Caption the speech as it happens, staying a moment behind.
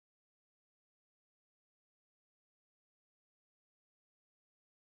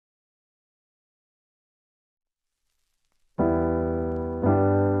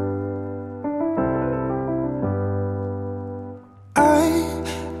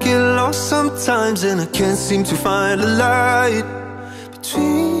sometimes and I can't seem to find a light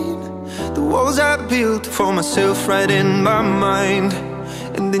between the walls I built for myself right in my mind.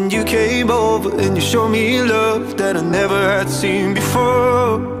 And then you came over and you showed me love that I never had seen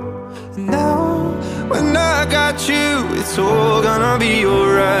before. And now when I got you, it's all gonna be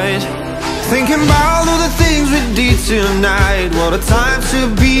alright. Thinking about all the things we did tonight, what a time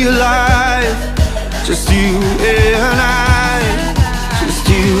to be alive. Just you and I, just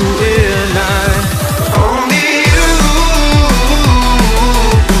you and I. Only you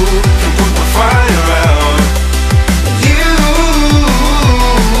can put the fire out. You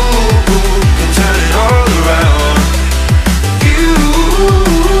can turn it all around. You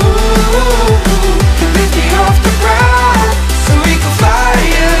can lift me off the ground so we can fly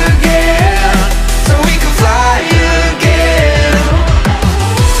again, so we can fly again.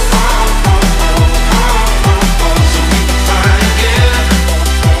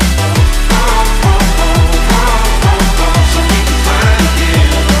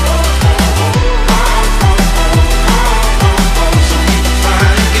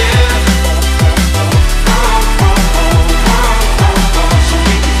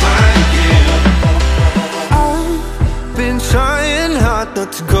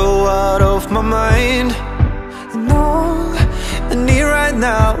 Not to go out of my mind. And all I need right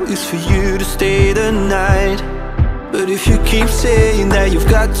now is for you to stay the night. But if you keep saying that you've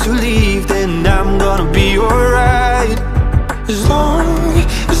got to leave, then I'm gonna be alright. As long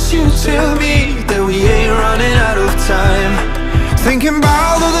as you tell me that we ain't running out of time. Thinking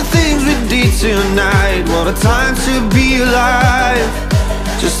about all the things we did tonight, what a time to be alive.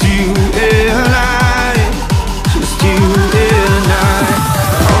 Just you and I, just you and I.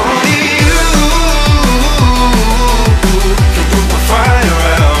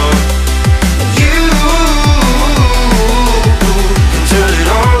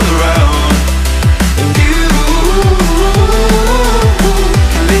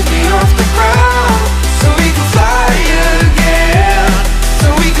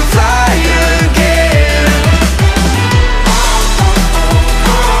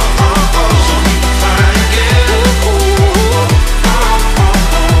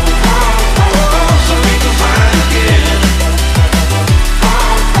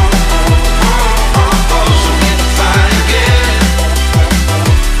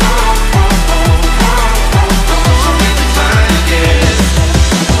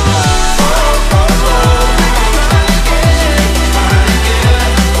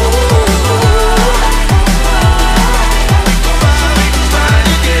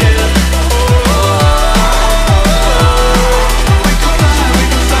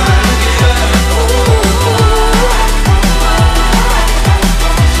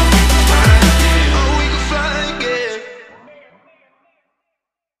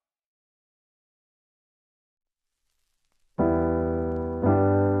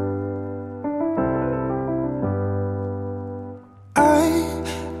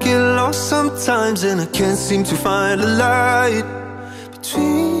 Sometimes and I can't seem to find a light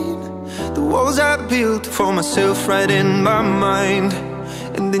between the walls I built for myself right in my mind.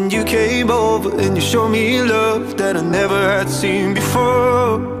 And then you came over and you showed me love that I never had seen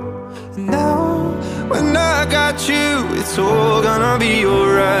before. And now when I got you, it's all gonna be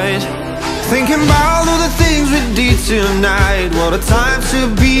alright. Thinking about all the things we did tonight, what a time to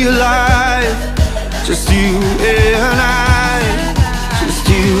be alive. Just you and I, just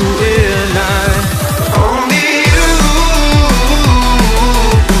you and I. Only you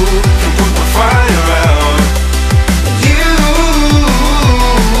can put the fire out. You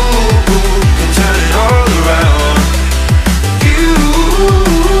can turn it all around. You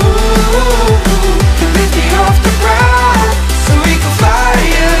can lift me off the ground so we can fly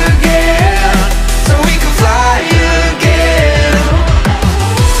again, so we can fly again.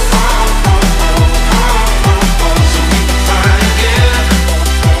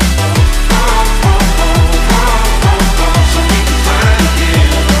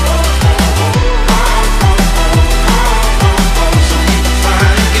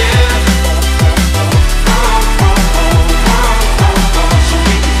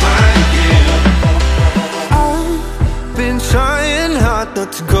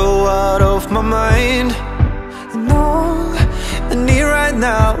 Not to go out of my mind. And all I need right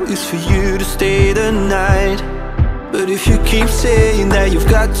now is for you to stay the night. But if you keep saying that you've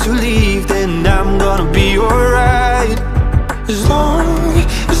got to leave, then I'm gonna be alright. As long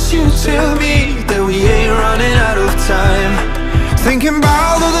as you tell me that we ain't running out of time. Thinking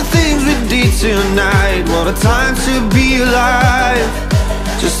about all the things we did tonight, what a time to be alive.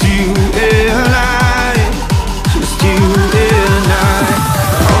 Just you and I, just you and I.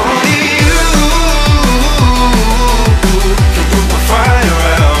 Only you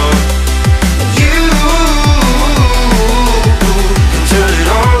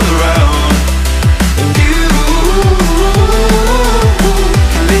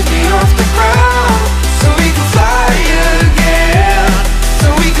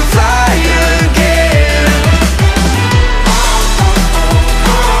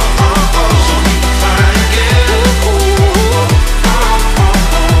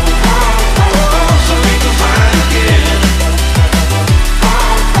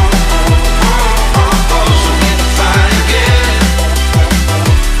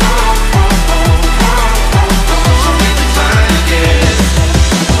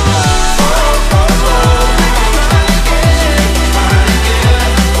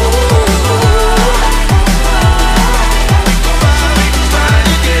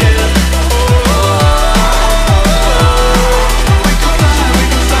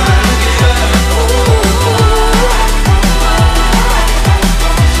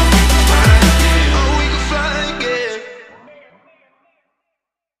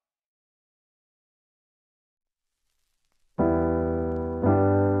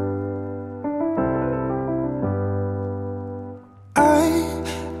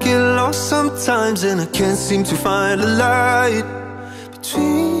sometimes and I can't seem to find a light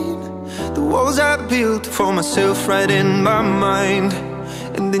between the walls I built for myself right in my mind.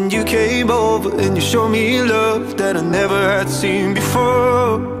 And then you came over and you showed me love that I never had seen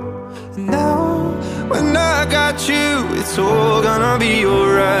before. And now when I got you, it's all gonna be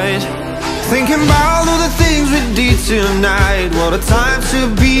alright. Thinking about all the things we did tonight, what a time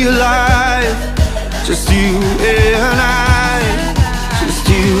to be alive. Just you and I, just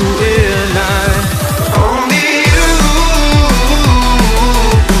you and I. Only you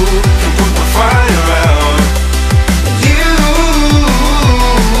can put the fire out. You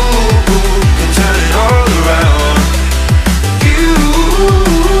can turn it all around. You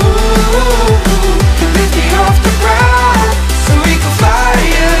can lift me off the ground, so we can fly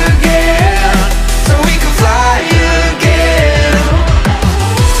again, so we can fly again.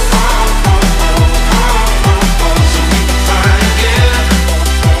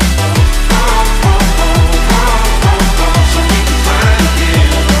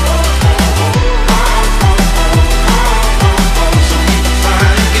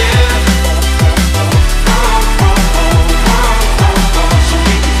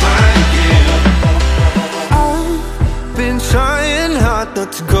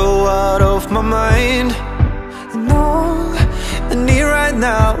 Not to go out of my mind. And all I need right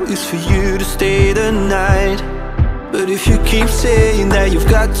now is for you to stay the night. But if you keep saying that you've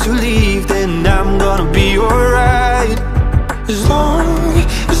got to leave, then I'm gonna be alright. As long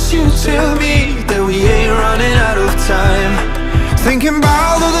as you tell me that we ain't running out of time. Thinking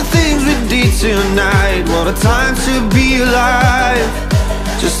about all the things we did tonight, what a time to be alive.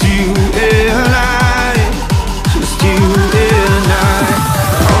 Just you and I, just you and I.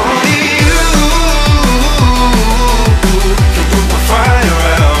 Only you can put my fire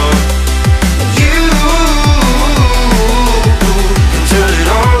out. You can turn it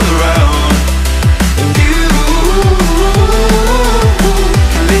all around. And you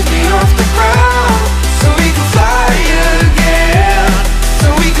can lift me off the ground, so we can fly again, so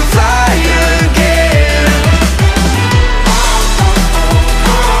we can fly again.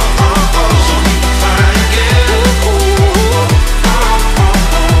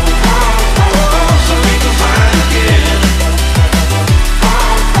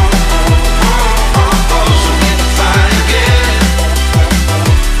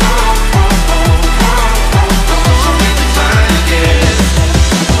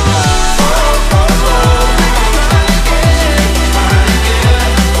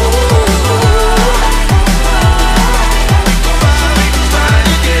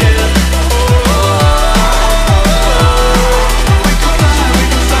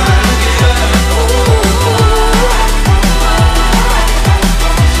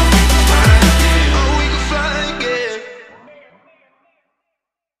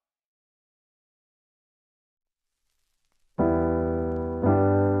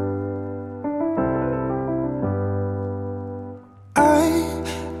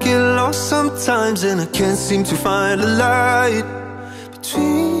 Sometimes and I can't seem to find a light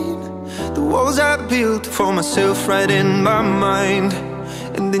between the walls I built for myself right in my mind.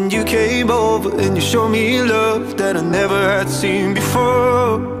 And then you came over and you showed me love that I never had seen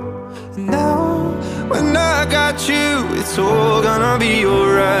before. And now when I got you, it's all gonna be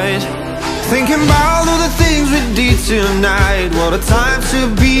alright. Thinking about all the things we did tonight, what a time to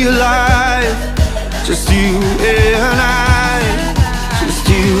be alive. Just you and I, just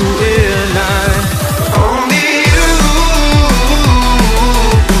you and I. Only you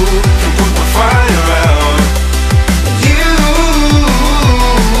can put the fire out. You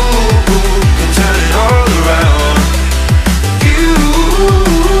can turn it all around. You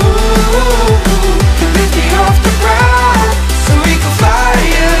can lift me off the ground, so we can fly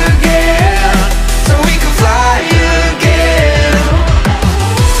again, so we can fly again.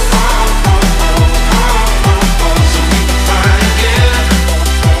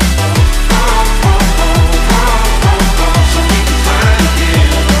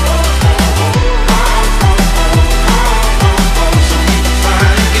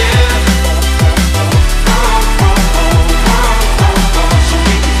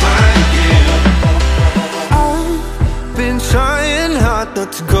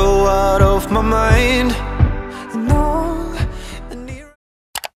 Not to go out of my mind.